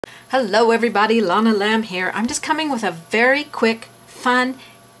Hello everybody, Lonna Lamb here. I'm just coming with a very quick, fun,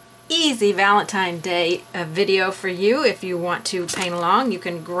 easy Valentine's Day video for you. If you want to paint along, you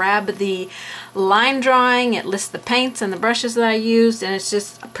can grab the line drawing. It lists the paints and the brushes that I used, and it's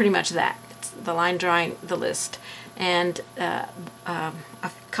just pretty much that. It's the line drawing, the list, and a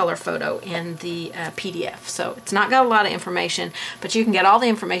color photo in the PDF. So it's not got a lot of information, but you can get all the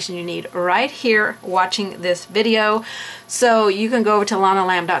information you need right here watching this video. So you can go over to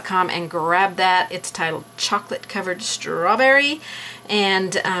lonnalamb.com and grab that. It's titled Chocolate Covered Strawberry,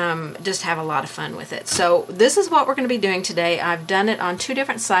 and just have a lot of fun with it. So this is what we're going to be doing today. I've done it on two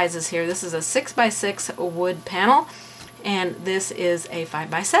different sizes here. This is a 6x6 wood panel, and this is a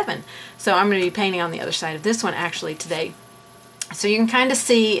 5x7. So I'm going to be painting on the other side of this one actually today. So you can kind of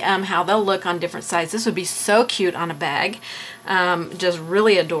see how they'll look on different sides. This would be so cute on a bag, just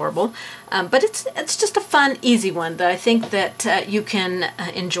really adorable. But it's just a fun, easy one that I think that you can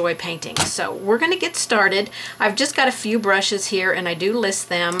enjoy painting. So we're going to get started. I've just got a few brushes here, and I do list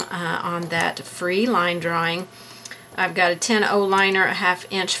them on that free line drawing. I've got a 10-0 liner, a 1/2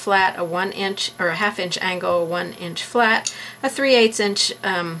 inch flat, a 1 inch or a 1/2 inch angle, a 1 inch flat, a 3/8 inch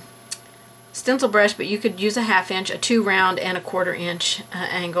stencil brush, but you could use a 1/2 inch, a 2 round, and a 1/4 inch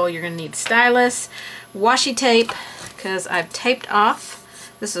angle. You're going to need stylus, washi tape, because I've taped off.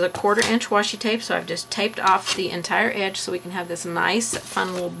 This is a 1/4 inch washi tape, so I've just taped off the entire edge so we can have this nice,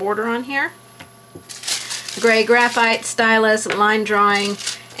 fun little border on here. Gray graphite, stylus, line drawing,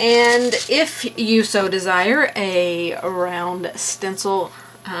 and if you so desire, a round stencil,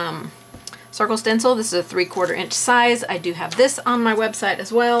 circle stencil. This is a 3/4 inch size. I do have this on my website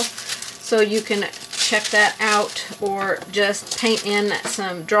as well, so you can check that out, or just paint in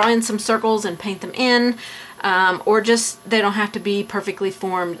some, draw in some circles and paint them in, or just, they don't have to be perfectly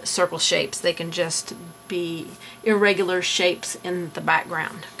formed circle shapes. They can just be irregular shapes in the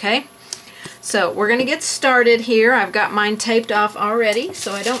background, okay? So we're going to get started here. I've got mine taped off already,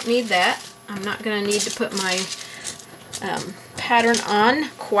 so I don't need that. I'm not going to need to put my pattern on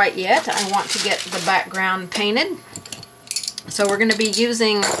quite yet. I want to get the background painted. So we're going to be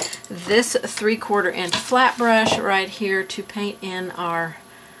using this 3/4 inch flat brush right here to paint in our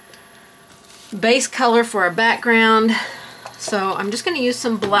base color for our background. So I'm just going to use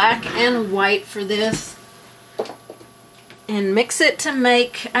some black and white for this and mix it to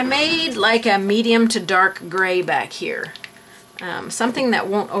make, I made like a medium to dark gray back here. Something that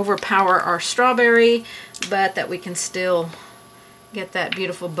won't overpower our strawberry, but that we can still get that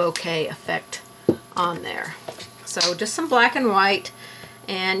beautiful bouquet effect on there. So just some black and white,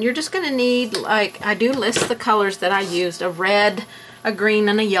 and you're just going to need, like, I do list the colors that I used: a red, a green,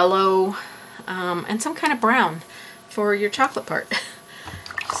 and a yellow, and some kind of brown for your chocolate part.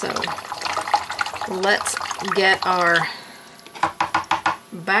 So let's get our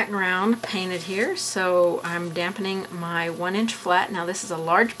background painted here. So I'm dampening my 1 inch flat. Now this is a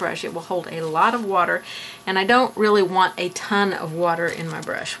large brush. It will hold a lot of water, and I don't really want a ton of water in my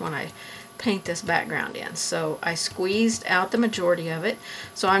brush when I paint this background in. So I squeezed out the majority of it.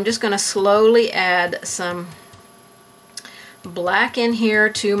 So I'm just going to slowly add some black in here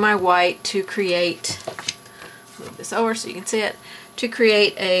to my white to create, move this over so you can see it, to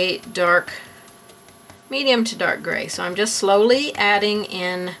create a dark, medium to dark gray. So I'm just slowly adding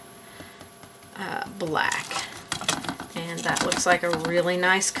in black, and that looks like a really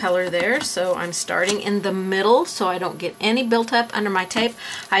nice color there. So I'm starting in the middle so I don't get any built up under my tape.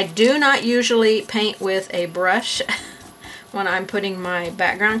 I do not usually paint with a brush when I'm putting my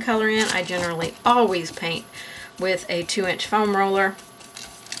background color in. I generally always paint with a 2-inch foam roller,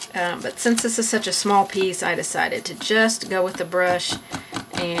 but since this is such a small piece, I decided to just go with the brush.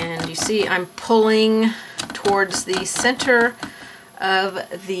 And you see I'm pulling towards the center of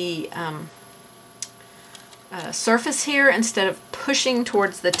the surface here instead of pushing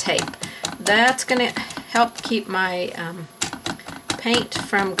towards the tape. That's going to help keep my paint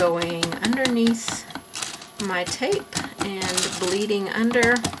from going underneath my tape and bleeding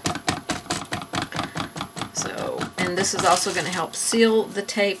under. So, and this is also going to help seal the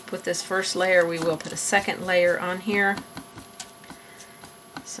tape with this first layer. We will put a second layer on here.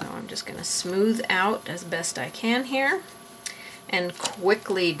 So I'm just going to smooth out as best I can here and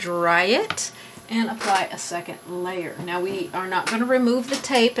quickly dry it and apply a second layer. Now we are not going to remove the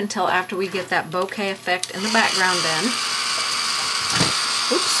tape until after we get that bouquet effect in the background then.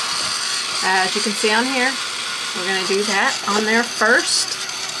 Oops. As you can see on here, we're going to do that on there first.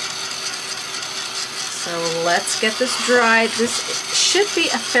 So let's get this dried. This should be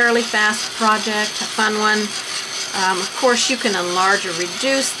a fairly fast project, a fun one. Of course, you can enlarge or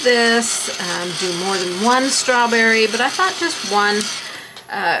reduce this, do more than one strawberry, but I thought just one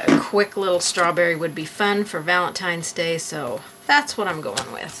a quick little strawberry would be fun for Valentine's Day, so that's what I'm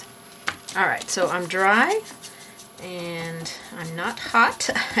going with. Alright, so I'm dry and I'm not hot.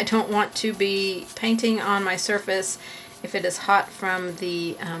 I don't want to be painting on my surface if it is hot from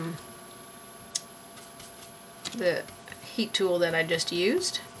the heat tool that I just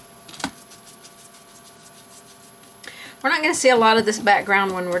used. We're not going to see a lot of this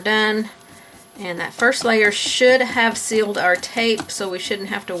background when we're done. And that first layer should have sealed our tape, so we shouldn't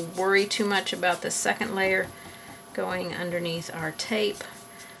have to worry too much about the second layer going underneath our tape.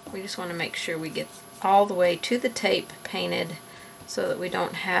 We just want to make sure we get all the way to the tape painted so that we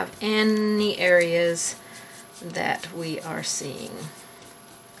don't have any areas that we are seeing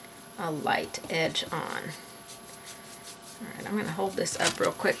a light edge on. Alright, I'm going to hold this up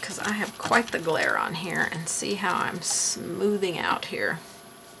real quick because I have quite the glare on here, and see how I'm smoothing out here.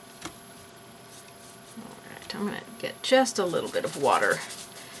 Alright, I'm going to get just a little bit of water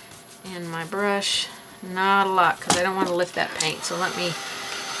in my brush. Not a lot because I don't want to lift that paint, so let me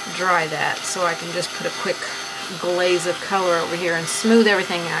dry that so I can just put a quick glaze of color over here and smooth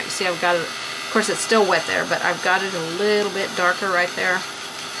everything out. You see I've got it, of course it's still wet there, but I've got it a little bit darker right there.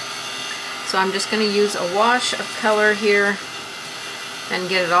 So I'm just going to use a wash of color here and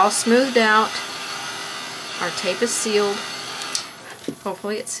get it all smoothed out. Our tape is sealed.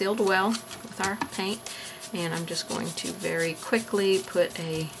 Hopefully it's sealed well with our paint. And I'm just going to very quickly put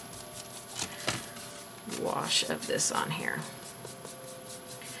a wash of this on here.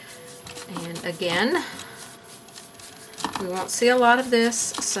 And again, we won't see a lot of this,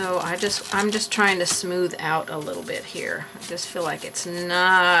 so I'm just trying to smooth out a little bit here. I just feel like it's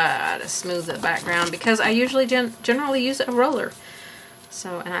not as smooth a background because I usually generally use a roller.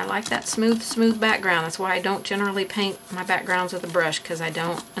 So, and I like that smooth background. That's why I don't generally paint my backgrounds with a brush, because I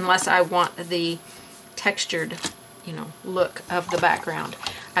don't, unless I want the textured, you know, look of the background.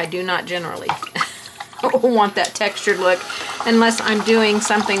 I do not generally want that textured look unless I'm doing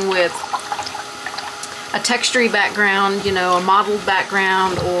something with a textury background, you know, a modeled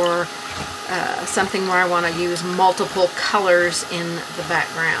background, or something where I want to use multiple colors in the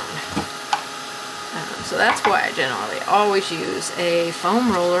background. So that's why I generally always use a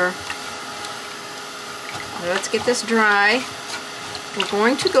foam roller. Let's get this dry. We're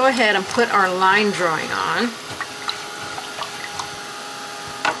going to go ahead and put our line drawing on.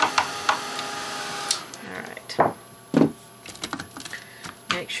 Alright.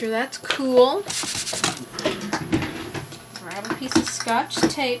 Make sure that's cool. Grab a piece of Scotch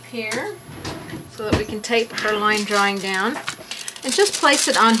tape here so that we can tape our line drawing down. And just place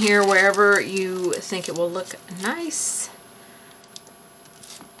it on here wherever you think it will look nice.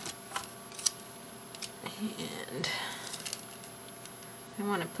 And I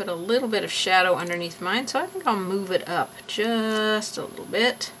want to put a little bit of shadow underneath mine, so I think I'll move it up just a little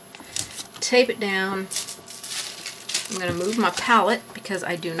bit. Tape it down. I'm going to move my palette because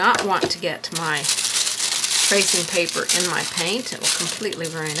I do not want to get my tracing paper in my paint. It will completely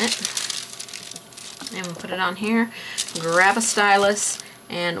ruin it. And we'll put it on here, grab a stylus,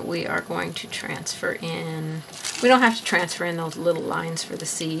 and we are going to transfer in, we don't have to transfer in those little lines for the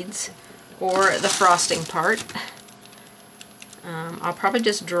seeds or the frosting part. I'll probably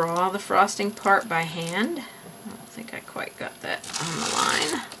just draw the frosting part by hand. I don't think I quite got that on the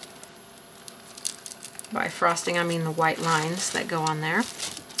line. By frosting, I mean the white lines that go on there.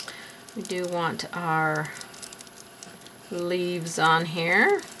 We do want our leaves on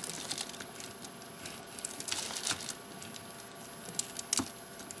here.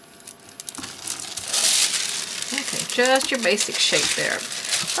 Just your basic shape there.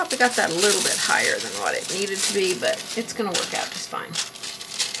 Probably got that a little bit higher than what it needed to be, but it's going to work out just fine.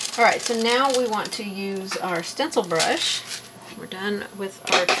 Alright, so now we want to use our stencil brush. We're done with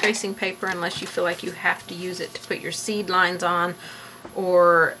our tracing paper unless you feel like you have to use it to put your seed lines on,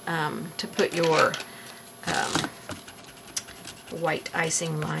 or to put your white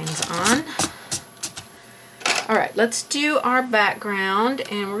icing lines on. Alright, let's do our background,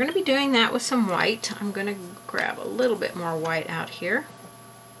 and we're going to be doing that with some white. I'm going to grab a little bit more white out here.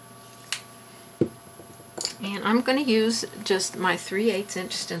 And I'm going to use just my 3/8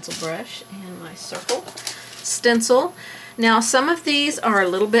 inch stencil brush and my circle stencil. Now some of these are a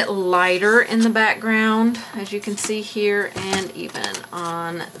little bit lighter in the background, as you can see here, and even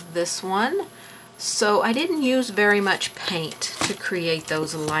on this one. So I didn't use very much paint to create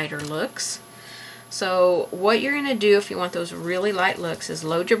those lighter looks. So what you're going to do if you want those really light looks is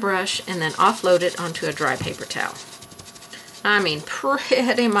load your brush and then offload it onto a dry paper towel. I mean,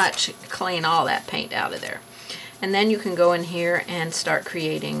 pretty much clean all that paint out of there. And then you can go in here and start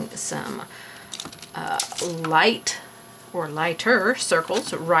creating some light or lighter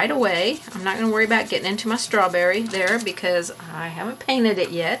circles right away. I'm not going to worry about getting into my strawberry there because I haven't painted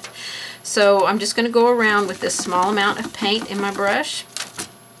it yet. So I'm just going to go around with this small amount of paint in my brush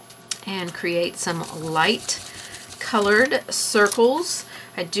and create some light colored circles.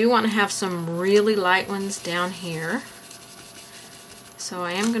 I do want to have some really light ones down here. So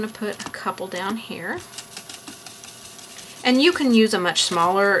I am going to put a couple down here. And you can use a much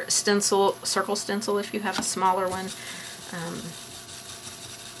smaller stencil, circle stencil, if you have a smaller one.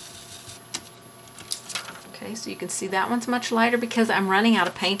 Okay, so you can see that one's much lighter because I'm running out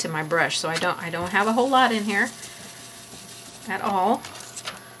of paint in my brush, so I don't have a whole lot in here at all.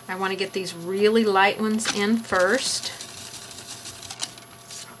 I want to get these really light ones in first.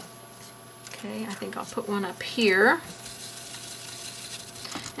 Okay, I think I'll put one up here.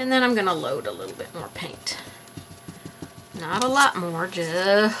 And then I'm going to load a little bit more paint. Not a lot more,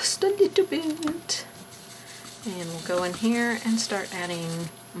 just a little bit. And we'll go in here and start adding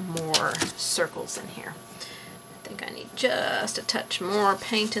more circles in here. I think I need just a touch more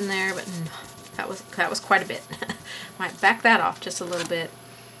paint in there, but no, that was quite a bit. Might back that off just a little bit.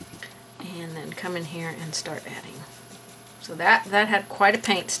 And then come in here and start adding. So that had quite a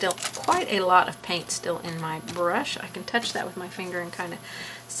lot of paint still in my brush. I can touch that with my finger and kind of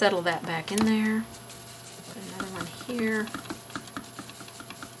settle that back in there. Put another one here.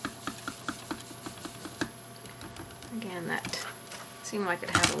 Again, that seemed like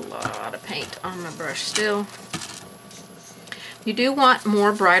it had a lot of paint on my brush still. You do want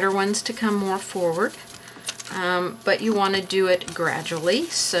more brighter ones to come more forward, but you want to do it gradually.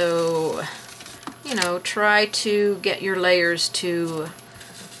 So, you know, try to get your layers to,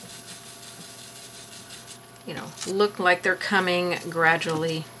 you know, look like they're coming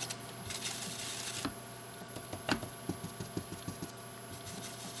gradually.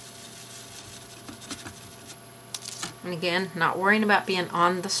 And again, not worrying about being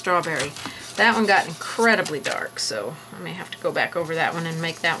on the strawberry. That one got incredibly dark, so I may have to go back over that one and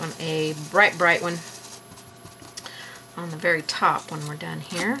make that one a bright, bright one on the very top when we're done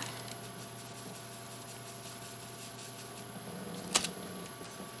here.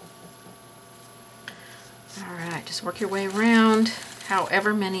 Alright, just work your way around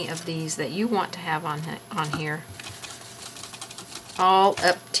however many of these that you want to have on here. All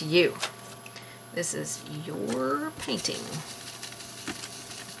up to you. This is your painting.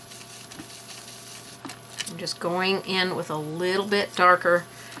 I'm just going in with a little bit darker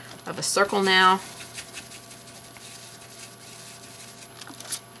of a circle now.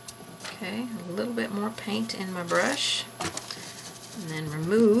 Okay, a little bit more paint in my brush. And then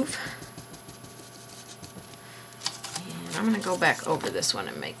remove. And I'm going to go back over this one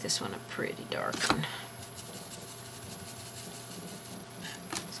and make this one a pretty dark one.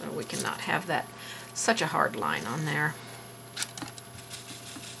 So we cannot have that such a hard line on there.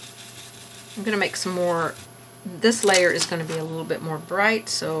 I'm going to make some more. This layer is going to be a little bit more bright,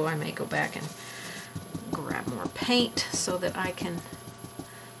 so I may go back and grab more paint so that I can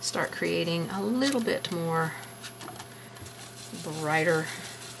start creating a little bit more brighter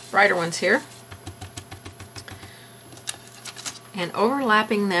ones here. And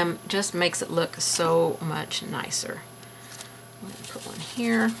overlapping them just makes it look so much nicer. I'm going to put one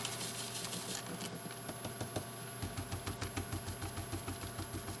here.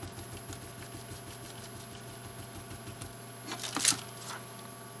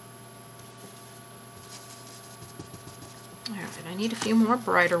 Alright, I need a few more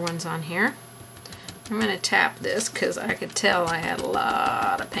brighter ones on here. I'm going to tap this because I could tell I had a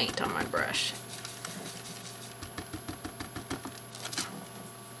lot of paint on my brush.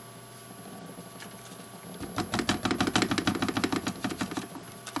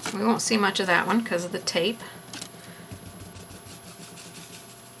 We won't see much of that one because of the tape.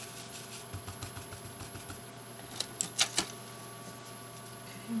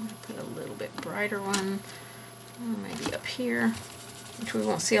 Okay, I'm going to put a little bit brighter one, maybe up here, which we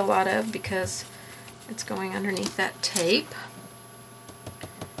won't see a lot of because it's going underneath that tape.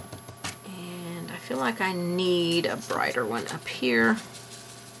 And I feel like I need a brighter one up here.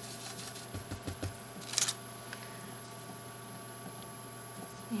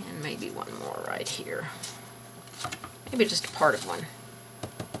 And maybe one more right here. Maybe just a part of one.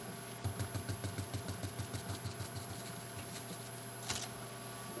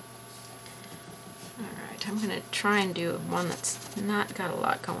 Alright, I'm going to try and do one that's not got a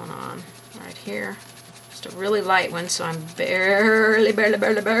lot going on right here. Just a really light one, so I'm barely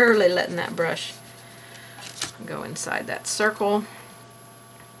letting that brush go inside that circle.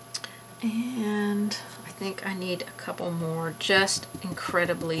 And I think I need a couple more just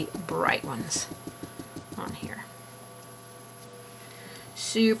incredibly bright ones on here.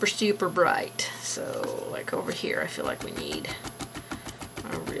 super, super bright. So like over here, I feel like we need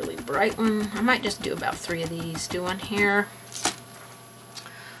a really bright one. I might just do about 3 of these. Do one here.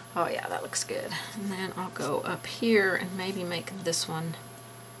 Oh yeah, that looks good. And then I'll go up here and maybe make this one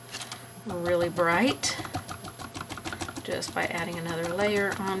really bright just by adding another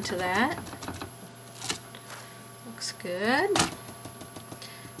layer onto that. Looks good.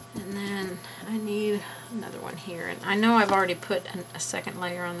 And then I need another one here. And I know I've already put a second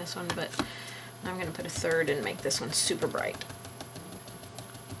layer on this one, but I'm going to put a third and make this one super bright.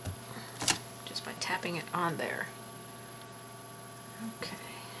 Just by tapping it on there. Okay.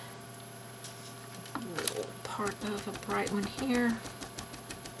 A little part of a bright one here.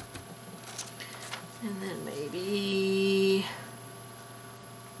 And then maybe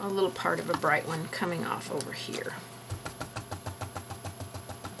a little part of a bright one coming off over here.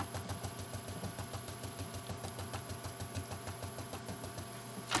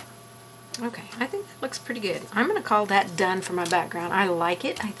 Okay, I think that looks pretty good. I'm going to call that done for my background. I like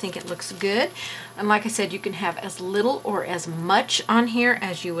it. I think it looks good. And like I said, you can have as little or as much on here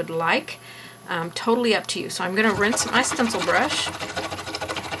as you would like. Totally up to you. So I'm going to rinse my stencil brush.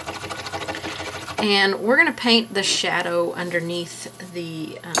 And we're going to paint the shadow underneath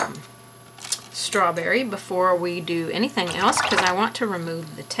the strawberry before we do anything else, because I want to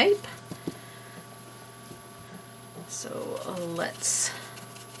remove the tape. So let's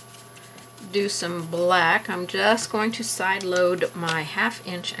do some black. I'm just going to side load my 1/2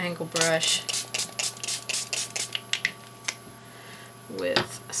 inch angle brush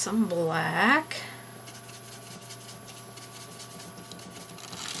with some black.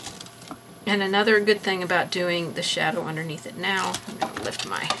 And another good thing about doing the shadow underneath it now, I'm going to lift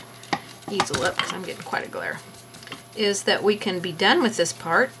my easel up because I'm getting quite a glare, is that we can be done with this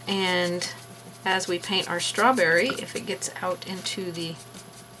part, and as we paint our strawberry, if it gets out into the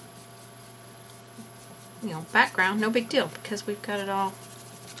background, no big deal, because we've got it all.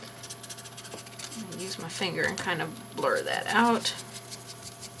 I'm going to use my finger and kind of blur that out.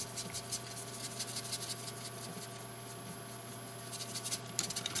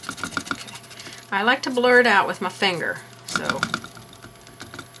 I like to blur it out with my finger, so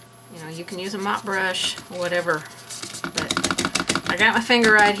you can use a mop brush, whatever, but I got my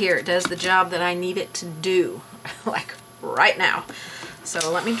finger right here. It does the job that I need it to do, like right now.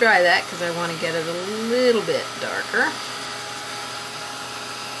 So let me dry that because I want to get it a little bit darker.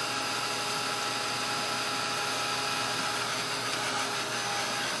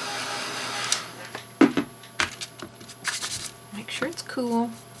 Make sure it's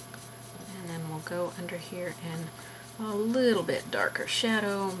cool. Go under here and a little bit darker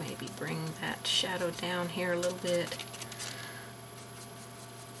shadow, maybe bring that shadow down here a little bit.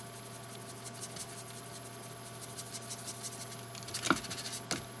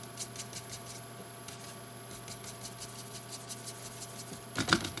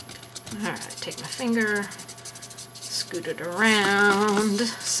 Alright, take my finger, scoot it around,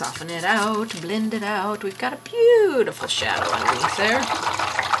 soften it out, blend it out. We've got a beautiful shadow underneath there.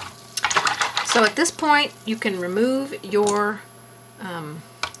 So at this point, you can remove your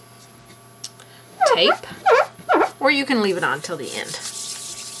tape, or you can leave it on till the end.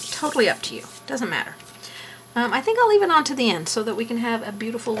 Totally up to you. Doesn't matter. I think I'll leave it on to the end so that we can have a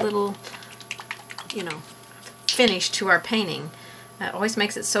beautiful little, finish to our painting. That always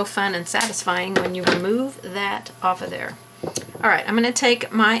makes it so fun and satisfying when you remove that off of there. All right, I'm going to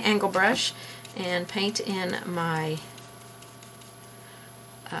take my angle brush and paint in my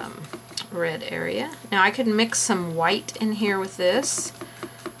red area. Now I could mix some white in here with this.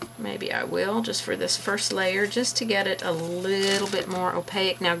 Maybe I will, just for this first layer, just to get it a little bit more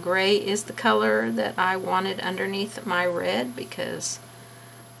opaque. Now gray is the color that I wanted underneath my red because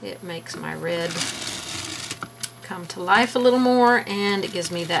it makes my red come to life a little more, and it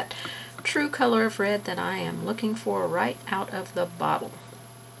gives me that true color of red that I am looking for right out of the bottle.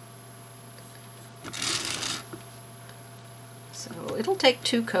 So it'll take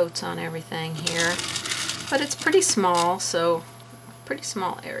 2 coats on everything here, but it's pretty small, so pretty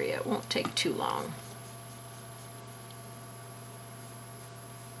small area. It won't take too long.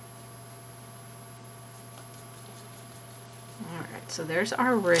 Alright, so there's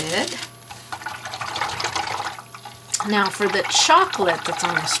our red. Now for the chocolate that's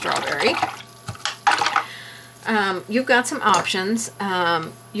on the strawberry, you've got some options.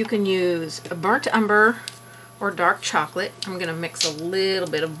 You can use a burnt umber or dark chocolate. I'm going to mix a little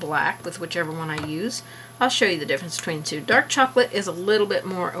bit of black with whichever one I use. I'll show you the difference between the two. Dark chocolate is a little bit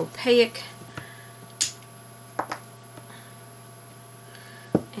more opaque,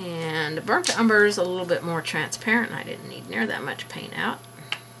 and burnt umber is a little bit more transparent. I didn't need near that much paint out.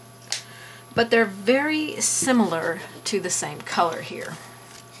 but they're very similar to the same color here.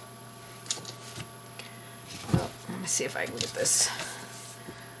 Well, let me see if I can get this.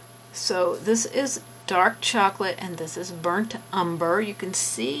 So this is dark chocolate and this is burnt umber. You can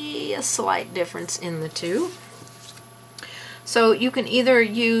see a slight difference in the two. So you can either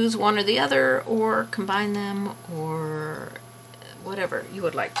use one or the other or combine them or whatever you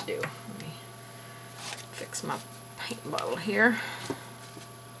would like to do. Let me fix my paint bottle here.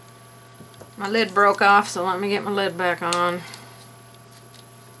 My lid broke off, so let me get my lid back on.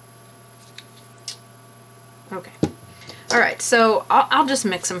 Okay. Alright, so I'll just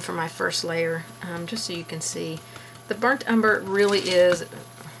mix them for my first layer, just so you can see. The burnt umber really is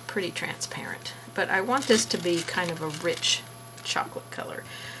pretty transparent, but I want this to be kind of a rich chocolate color.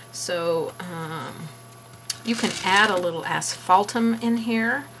 So you can add a little asphaltum in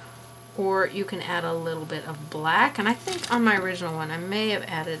here, or you can add a little bit of black, and I think on my original one I may have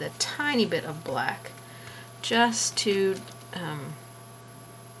added a tiny bit of black just to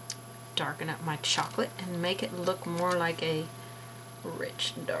darken up my chocolate and make it look more like a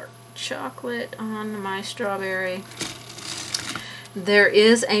rich dark chocolate on my strawberry. There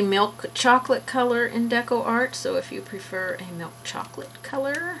is a milk chocolate color in Deco Art, so if you prefer a milk chocolate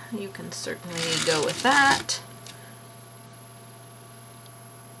color, you can certainly go with that.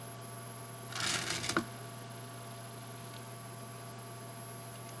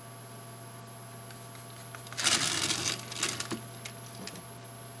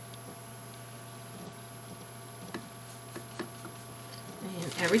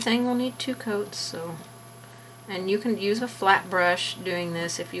 Everything will need 2 coats, so, and you can use a flat brush doing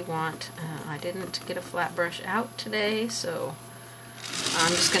this if you want. I didn't get a flat brush out today, so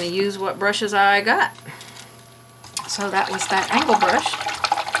I'm just going to use what brushes I got. So that was that angle brush.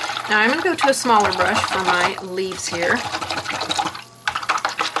 Now I'm going to go to a smaller brush for my leaves here.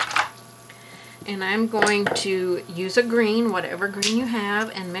 And I'm going to use a green, whatever green you have,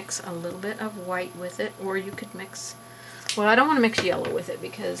 and mix a little bit of white with it, or you could mix, well, I don't want to mix yellow with it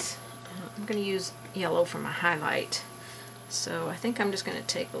because I'm going to use yellow for my highlight. So I think I'm just going to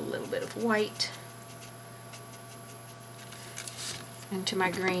take a little bit of white into my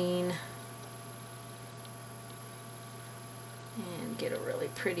green and get a really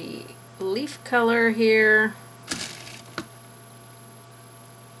pretty leaf color here.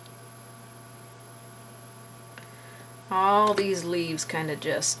 All these leaves kind of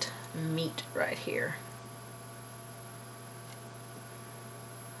just meet right here.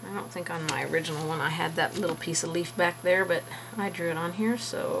 I don't think on my original one I had that little piece of leaf back there, but I drew it on here,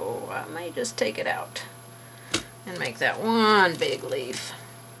 so I may just take it out and make that one big leaf.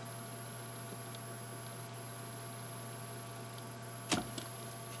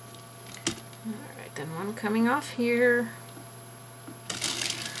 Alright, then one coming off here.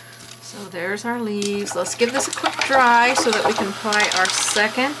 So there's our leaves. Let's give this a quick dry so that we can apply our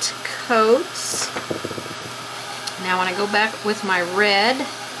second coats. Now when I go back with my red,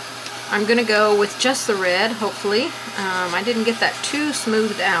 I'm going to go with just the red, hopefully. I didn't get that too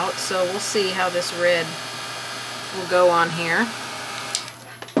smoothed out, so we'll see how this red will go on here.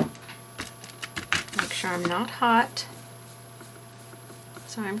 Make sure I'm not hot.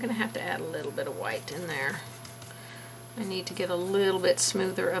 So I'm going to have to add a little bit of white in there. I need to get a little bit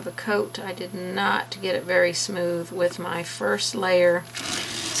smoother of a coat. I did not get it very smooth with my first layer,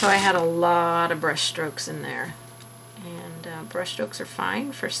 so I had a lot of brush strokes in there. And brush strokes are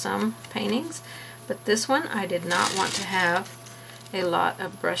fine for some paintings, but this one I did not want to have a lot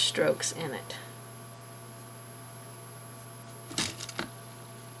of brush strokes in it.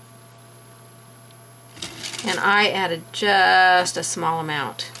 And I added just a small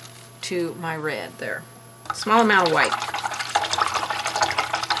amount to my red there. Small amount of white.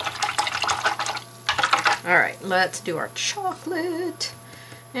 Alright, let's do our chocolate.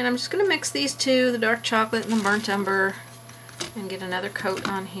 And I'm just going to mix these two, the dark chocolate and the burnt umber, and get another coat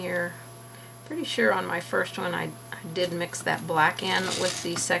on here. Pretty sure on my first one I did mix that black in with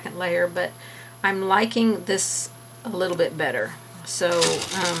the second layer, but I'm liking this a little bit better. So,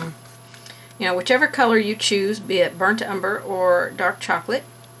 you know, whichever color you choose, be it burnt umber or dark chocolate,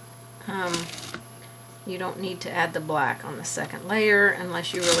 you don't need to add the black on the second layer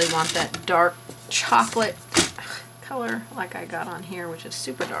unless you really want that dark chocolate color like I got on here, which is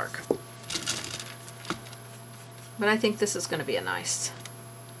super dark. But I think this is going to be a nice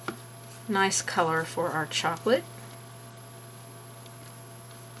color for our chocolate.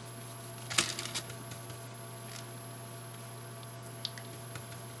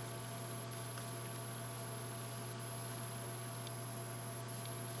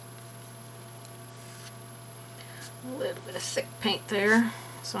 A little bit of thick paint there.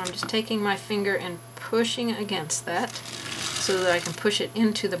 So I'm just taking my finger and pushing against that so that I can push it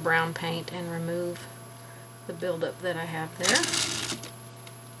into the brown paint and remove the buildup that I have there.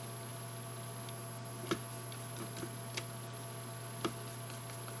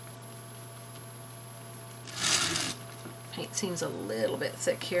 Paint seems a little bit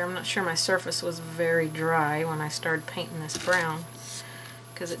thick here. I'm not sure my surface was very dry when I started painting this brown,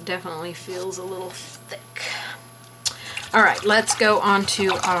 because it definitely feels a little thick. Alright, let's go on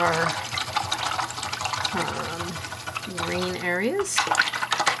to our green areas.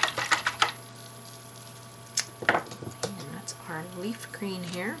 And that's our leaf green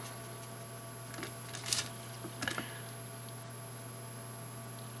here.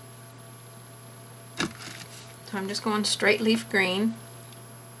 So I'm just going straight leaf green.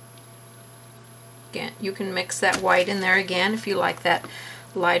 Again, you can mix that white in there again if you like that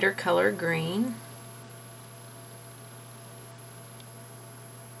lighter color green.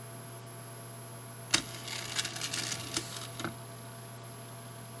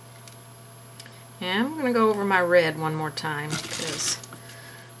 And I'm going to go over my red one more time because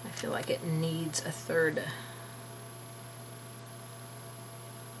I feel like it needs a third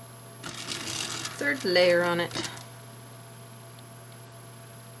layer on it.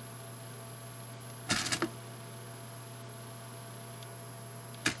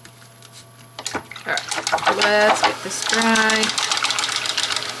 Alright, let's get this dry.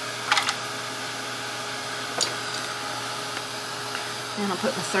 And I'll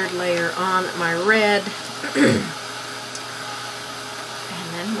put the third layer on my red. And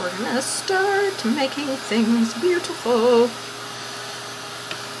then we're going to start making things beautiful.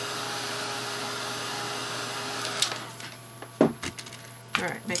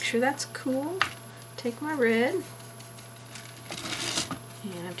 Alright, make sure that's cool. Take my red.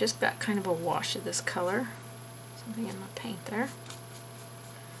 And I've just got kind of a wash of this color. Something in my paint there.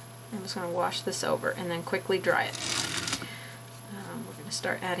 I'm just going to wash this over and then quickly dry it. We're going to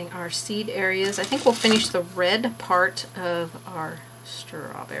start adding our seed areas. I think we'll finish the red part of our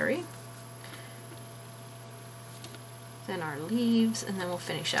strawberry. Then our leaves, and then we'll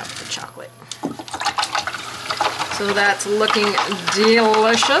finish out with the chocolate. So that's looking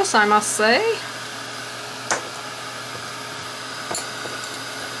delicious, I must say.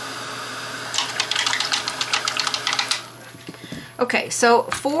 Okay, so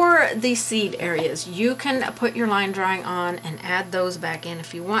for the seed areas, you can put your line drawing on and add those back in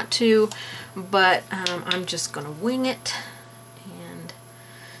if you want to, but I'm just going to wing it. And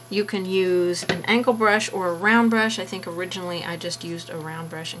you can use an angle brush or a round brush. I think originally I just used a round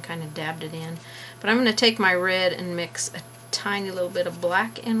brush and kind of dabbed it in. But I'm going to take my red and mix a tiny little bit of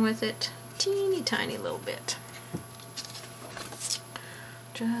black in with it. Teeny tiny little bit.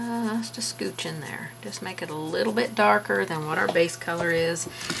 Just a scooch in there. Just make it a little bit darker than what our base color is.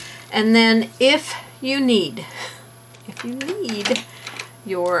 And then if you need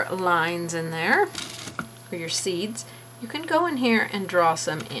your lines in there, or your seeds, you can go in here and draw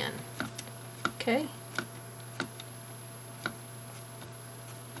some in. Okay?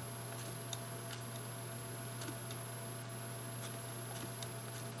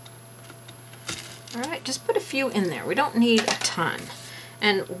 Alright, just put a few in there. We don't need a ton.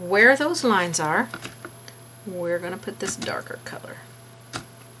 And where those lines are, we're going to put this darker color.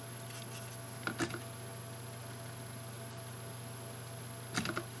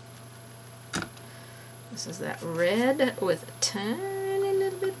 This is that red with a tiny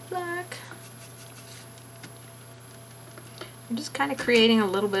little bit of black. I'm just kind of creating a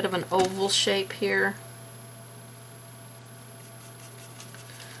little bit of an oval shape here.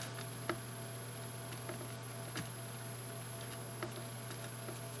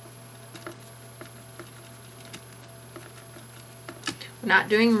 We're not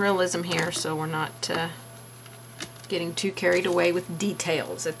doing realism here, so we're not getting too carried away with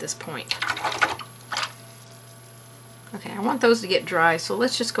details at this point. Okay, I want those to get dry, so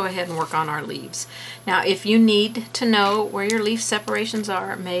let's just go ahead and work on our leaves. Now, if you need to know where your leaf separations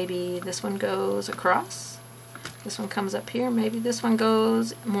are, maybe this one goes across, this one comes up here, maybe this one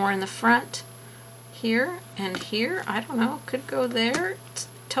goes more in the front, here and here, I don't know, could go there. It's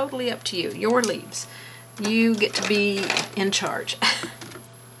totally up to you, your leaves. You get to be in charge.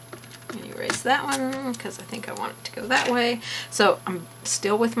 Erase that one because I think I want it to go that way. So I'm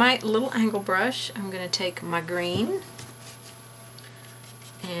still with my little angle brush. I'm going to take my green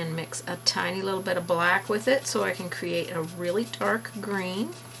and mix a tiny little bit of black with it so I can create a really dark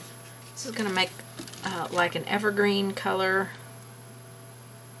green. This is going to make like an evergreen color.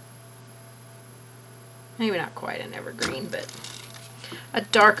 Maybe not quite an evergreen, but a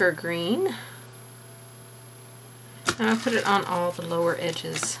darker green. And I'll put it on all the lower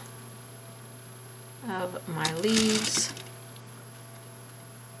edges of my leaves.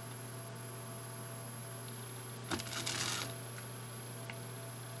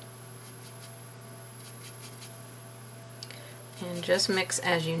 And just mix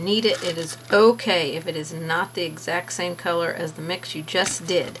as you need it. It is okay if it is not the exact same color as the mix you just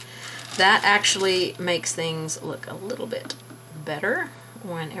did. That actually makes things look a little bit better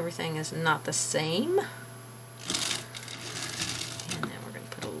when everything is not the same. And then we're going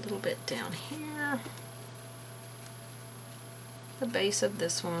to put a little bit down here. The base of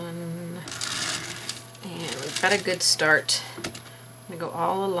this one. And we've got a good start. I'm going to go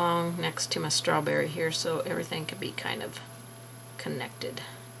all along next to my strawberry here so everything can be kind of connected.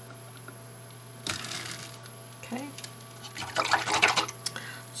 Okay.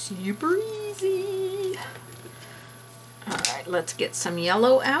 Super easy. Alright, let's get some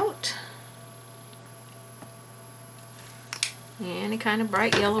yellow out. Any kind of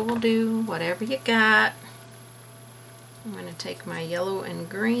bright yellow will do, whatever you got. I'm going to take my yellow and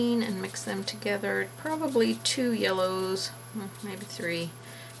green and mix them together. Probably 2 yellows, maybe 3.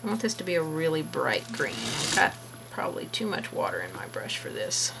 I want this to be a really bright green. I've got probably too much water in my brush for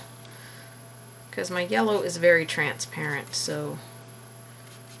this because my yellow is very transparent, so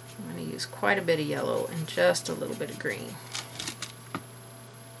I'm going to use quite a bit of yellow and just a little bit of green.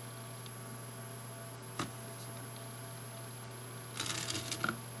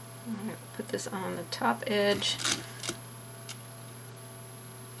 I'm going to put this on the top edge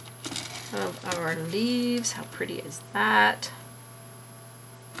of our leaves. How pretty is that?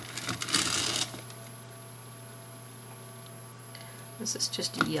 This is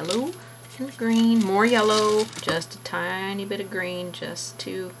just yellow and green, more yellow, just a tiny bit of green just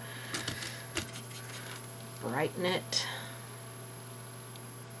to brighten it.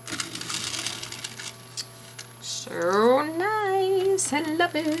 So nice, I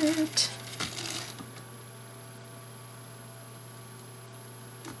love it.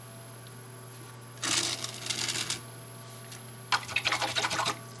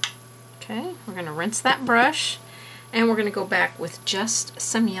 Okay, we're going to rinse that brush. And we're going to go back with just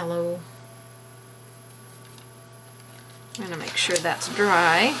some yellow. I'm going to make sure that's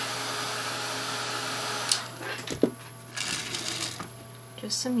dry.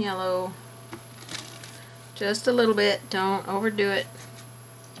 Just some yellow. Just a little bit. Don't overdo it.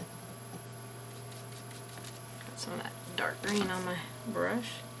 Got some of that dark green on my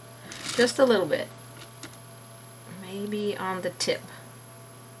brush. Just a little bit. Maybe on the tip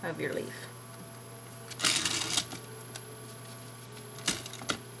of your leaf.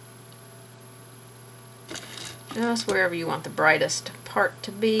 Just wherever you want the brightest part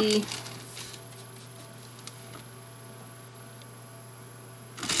to be.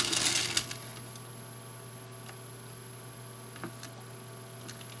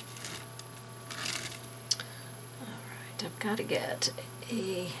 Alright, I've got to get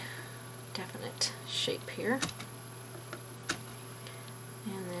a definite shape here.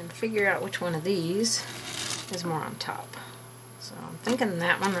 And then figure out which one of these is more on top. So I'm thinking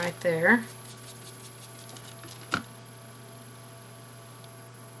that one right there.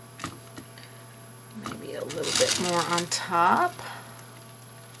 A little bit more on top.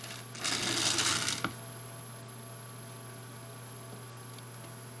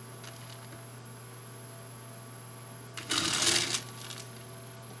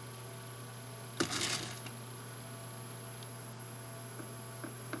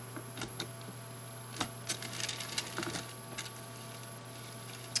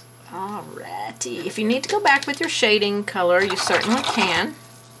 Alrighty, if you need to go back with your shading color, you certainly can.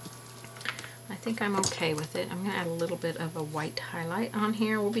 I think I'm okay with it. I'm going to add a little bit of a white highlight on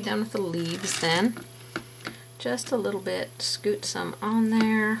here. We'll be done with the leaves then. Just a little bit, scoot some on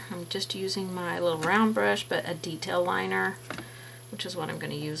there. I'm just using my little round brush, but a detail liner, which is what I'm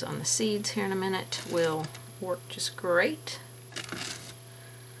going to use on the seeds here in a minute, will work just great.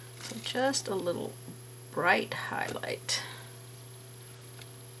 So just a little bright highlight.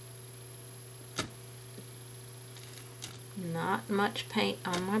 Not much paint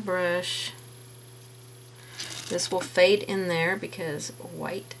on my brush. This will fade in there because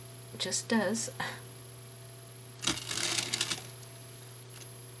white just does.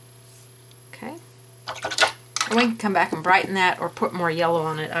 Okay. And we can come back and brighten that or put more yellow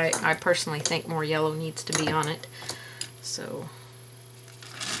on it. I personally think more yellow needs to be on it. So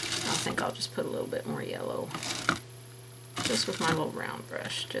I think I'll just put a little bit more yellow. Just with my little round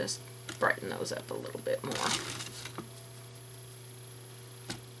brush. Just brighten those up a little bit more.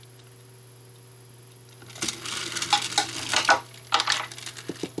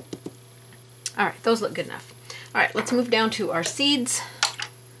 Alright, those look good enough. All right, let's move down to our seeds.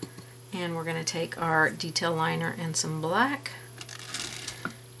 And we're going to take our detail liner and some black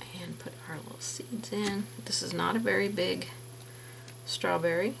and put our little seeds in. This is not a very big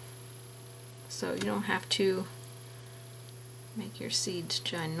strawberry, so you don't have to make your seeds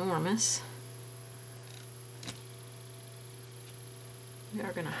ginormous. We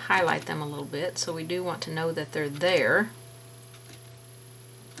are going to highlight them a little bit, so we do want to know that they're there.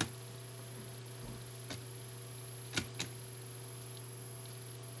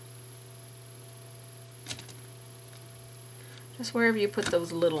 Just wherever you put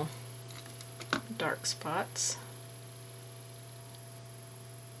those little dark spots.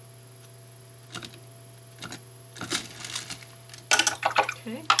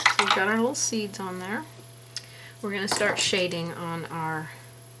 Okay, so we've got our little seeds on there. We're going to start shading on our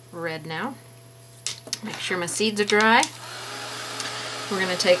red now. Make sure my seeds are dry. We're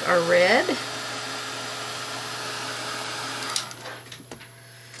going to take our red,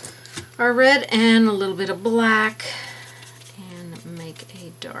 and a little bit of black, and make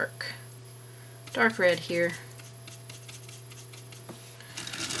a dark red here.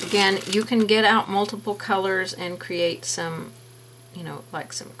 Again, you can get out multiple colors and create some, you know,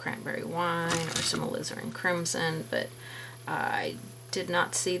 like some cranberry wine or some alizarin crimson, but I did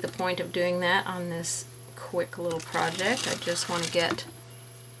not see the point of doing that on this quick little project. I just want to get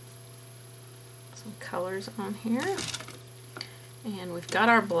some colors on here. And we've got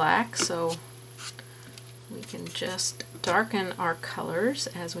our black, so we can just darken our colors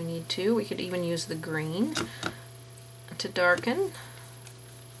as we need to. We could even use the green to darken.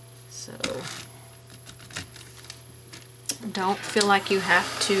 So don't feel like you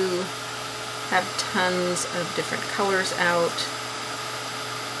have to have tons of different colors out.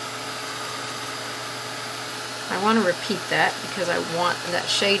 I want to repeat that because I want that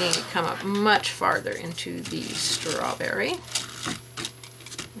shading to come up much farther into the strawberry.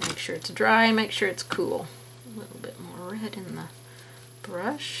 Make sure it's dry, make sure it's cool. A little bit more red in the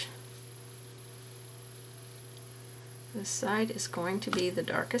brush. This side is going to be the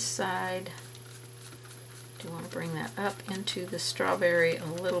darkest side. You want to bring that up into the strawberry a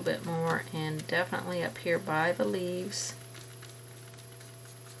little bit more, and definitely up here by the leaves.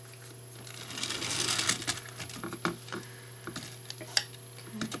 Okay,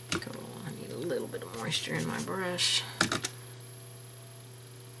 cool. I need a little bit of moisture in my brush.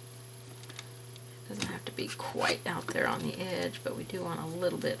 Doesn't have to be quite out there on the edge, but we do want a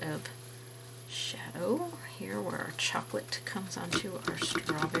little bit of shadow here where our chocolate comes onto our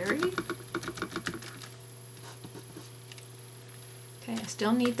strawberry. Okay, I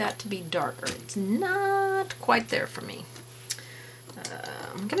still need that to be darker. It's not quite there for me.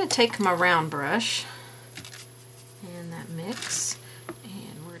 I'm going to take my round brush and that mix,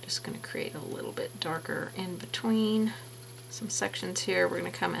 and we're just going to create a little bit darker in between some sections here. We're going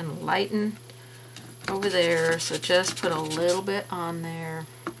to come and lighten over there, so just put a little bit on there.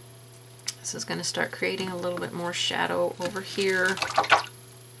 This is going to start creating a little bit more shadow over here.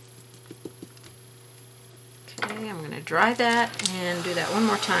 Okay, I'm going to dry that and do that one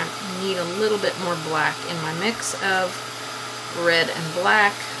more time. I need a little bit more black in my mix of red and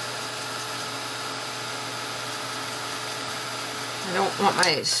black. I don't want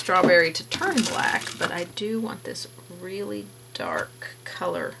my strawberry to turn black, but I do want this really dark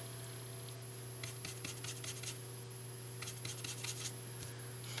color.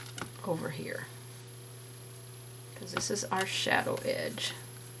 Over here, because this is our shadow edge.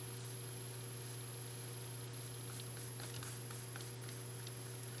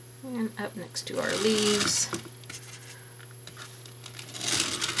 And up next to our leaves,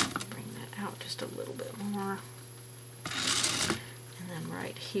 bring that out just a little bit more. And then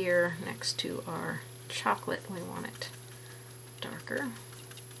right here next to our chocolate, we want it darker.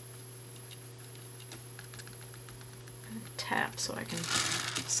 Tap so I can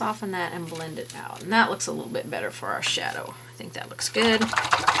soften that and blend it out. And that looks a little bit better for our shadow. I think that looks good.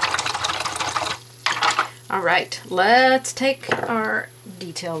 All right, let's take our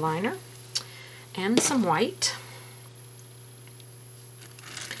detail liner and some white.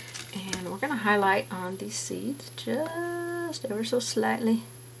 And we're going to highlight on these seeds just ever so slightly.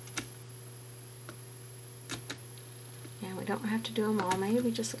 And we don't have to do them all,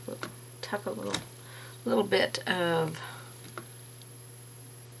 maybe just a little, tuck a little bit of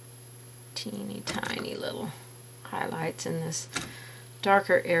teeny tiny little highlights in this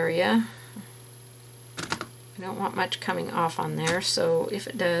darker area. I don't want much coming off on there, so if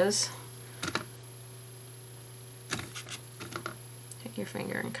it does, take your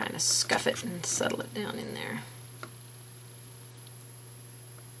finger and kind of scuff it and settle it down in there.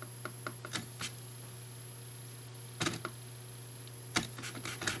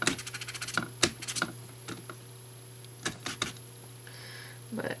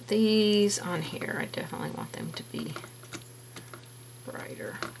 these on here, I definitely want them to be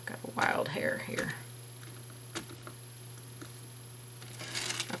brighter. Got a wild hair here.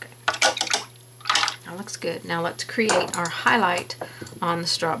 Okay, that looks good. Now let's create our highlight on the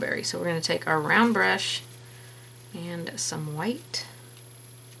strawberry. So we're going to take our round brush and some white.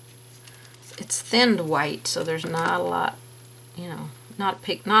 It's thinned white, so there's not a lot, you know, not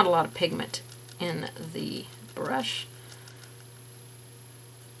a lot of pigment in the brush.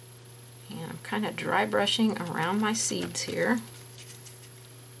 And I'm kind of dry brushing around my seeds here,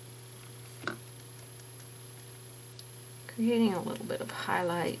 creating a little bit of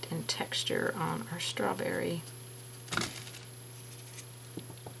highlight and texture on our strawberry.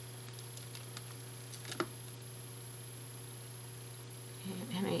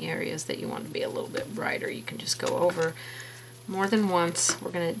 And any areas that you want to be a little bit brighter, you can just go over more than once.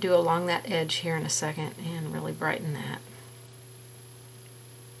 We're going to do along that edge here in a second and really brighten that.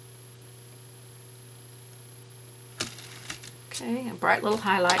 Okay, a bright little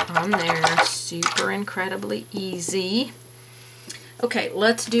highlight on there. Super incredibly easy. Okay,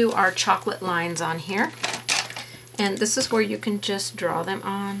 let's do our chocolate lines on here. And this is where you can just draw them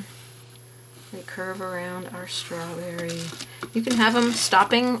on. They curve around our strawberry. You can have them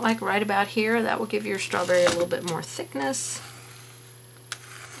stopping like right about here. That will give your strawberry a little bit more thickness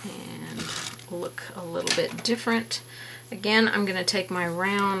and look a little bit different. Again, I'm going to take my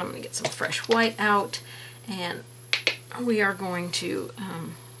round, I'm going to get some fresh white out, and we are going to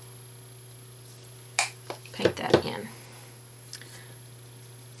paint that in.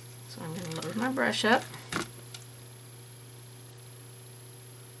 So I'm going to load my brush up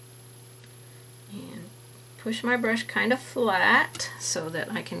and push my brush kind of flat so that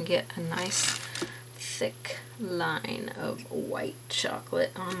I can get a nice thick line of white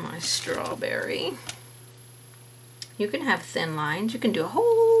chocolate on my strawberry. You can have thin lines. You can do a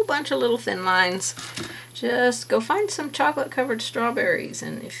whole bunch of little thin lines. Just go find some chocolate covered strawberries,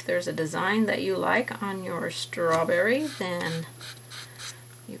 and if there's a design that you like on your strawberry, then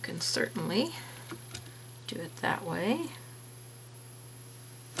you can certainly do it that way.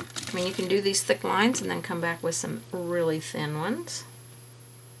 I mean, you can do these thick lines and then come back with some really thin ones.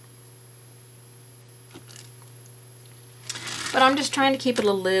 But I'm just trying to keep it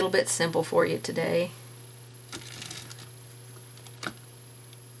a little bit simple for you today.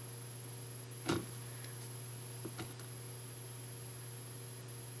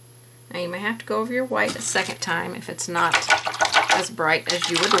 Now you may have to go over your white a second time if it's not as bright as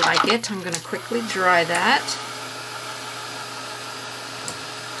you would like it. I'm going to quickly dry that.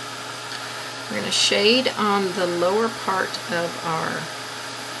 We're going to shade on the lower part of our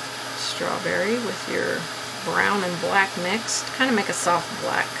strawberry with your brown and black mixed. Kind of make a soft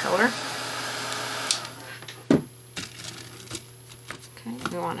black color. Okay,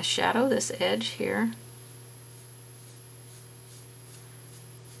 we want to shadow this edge here.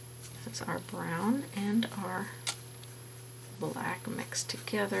 That's our brown and our black mixed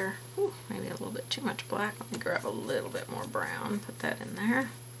together. Ooh, maybe a little bit too much black. Let me grab a little bit more brown, put that in there.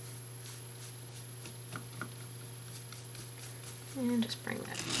 And just bring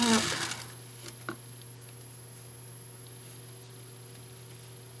that up.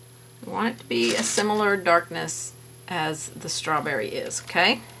 We want it to be a similar darkness as the strawberry is,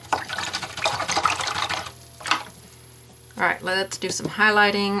 okay? Alright, let's do some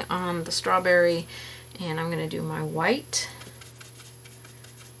highlighting on the strawberry, and I'm going to do my white.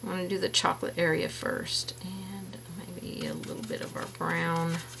 I'm going to do the chocolate area first, and maybe a little bit of our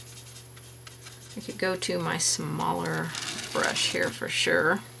brown. I could go to my smaller brush here for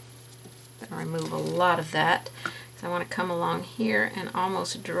sure. But remove a lot of that. So I want to come along here and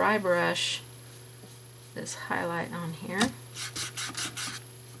almost dry brush this highlight on here.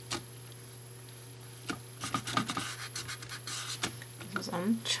 This is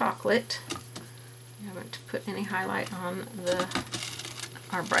on chocolate. I haven't put any highlight on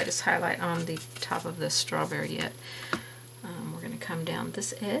our brightest highlight on the top of this strawberry yet. We're going to come down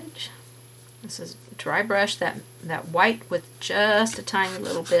this edge. This is dry brush that white with just a tiny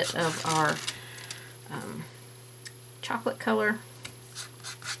little bit of our chocolate color,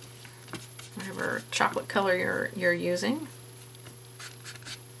 whatever chocolate color you're using.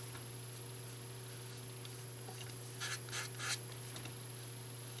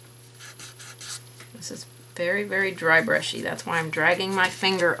 This is very, very dry brushy. That's why I'm dragging my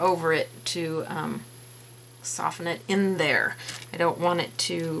finger over it to soften it in there. I don't want it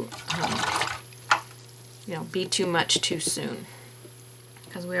to you know, be too much too soon,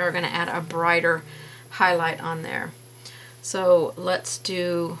 because we are going to add a brighter highlight on there. So let's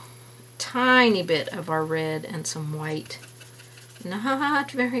do a tiny bit of our red and some white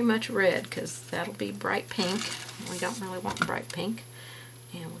Not very much red, because that'll be bright pink. We don't really want bright pink.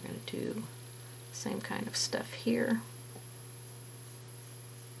 And we're going to do the same kind of stuff here.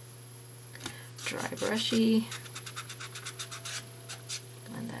 Dry brushy.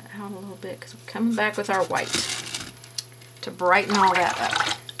 Blend that out a little bit, because we're coming back with our white to brighten all that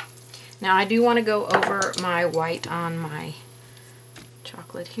up. Now I do want to go over my white on my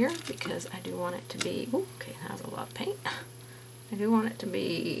chocolate here, because I do want it to be, ooh, okay, that was a lot of paint. I do want it to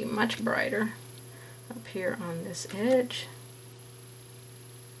be much brighter up here on this edge.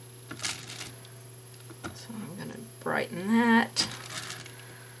 So I'm going to brighten that.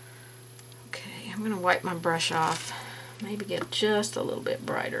 Okay, I'm going to wipe my brush off. Maybe get just a little bit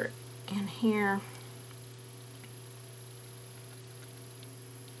brighter in here.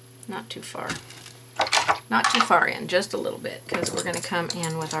 Not too far. Not too far in, just a little bit, because we're going to come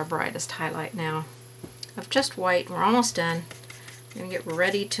in with our brightest highlight now of just white. We're almost done. We're going to get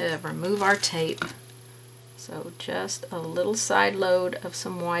ready to remove our tape. So just a little side load of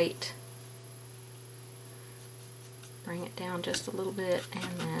some white. Bring it down just a little bit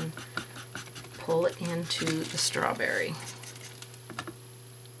and then pull it into the strawberry.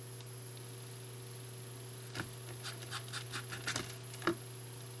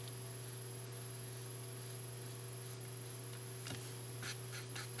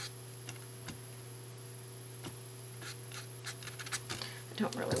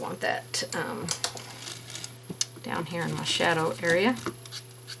 Don't really want that down here in my shadow area.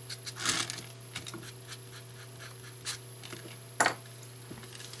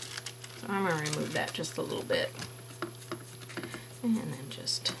 So I'm going to remove that just a little bit. And then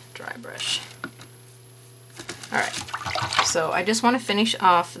just dry brush. Alright, so I just want to finish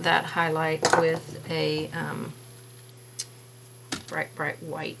off that highlight with a bright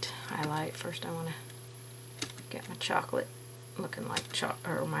white highlight. First I want to get my chocolate looking like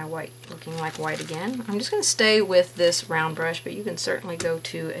or my white looking like white again. I'm just going to stay with this round brush, but you can certainly go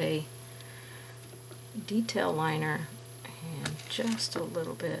to a detail liner and just a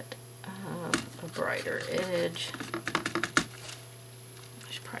little bit of a brighter edge.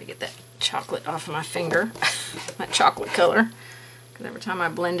 I should probably get that chocolate off of my finger, that chocolate color, because every time I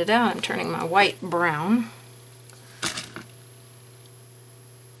blend it out I'm turning my white brown.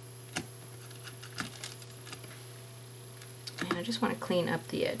 I just want to clean up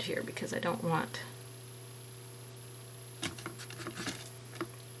the edge here because I don't want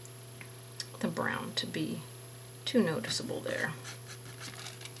the brown to be too noticeable there.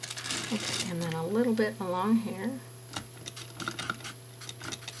 Okay, and then a little bit along here.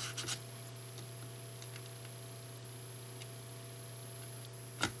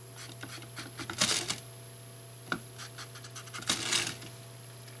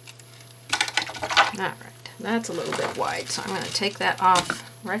 Alright. That's a little bit wide, so I'm going to take that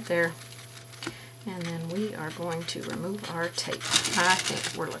off right there, and then we are going to remove our tape. I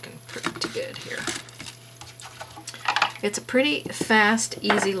think we're looking pretty good here. It's a pretty fast,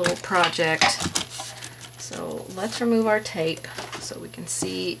 easy little project, so let's remove our tape so we can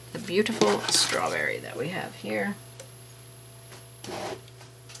see the beautiful strawberry that we have here.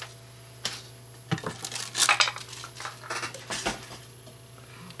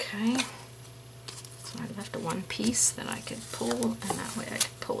 Okay. One piece that I could pull, and that way I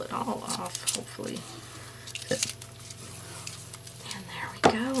could pull it all off, hopefully. And there we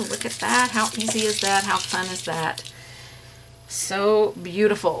go. Look at that. How easy is that? How fun is that? So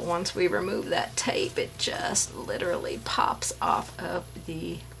beautiful. Once we remove that tape, it just literally pops off of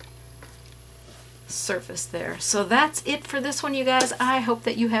the surface there. So that's it for this one, you guys. I hope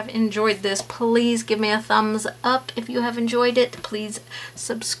that you have enjoyed this. Please give me a thumbs up if you have enjoyed it. Please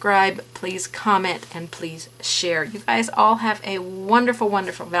subscribe, please comment, and please share. You guys all have a wonderful,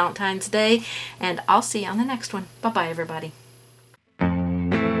 wonderful Valentine's Day, and I'll see you on the next one. Bye-bye, everybody.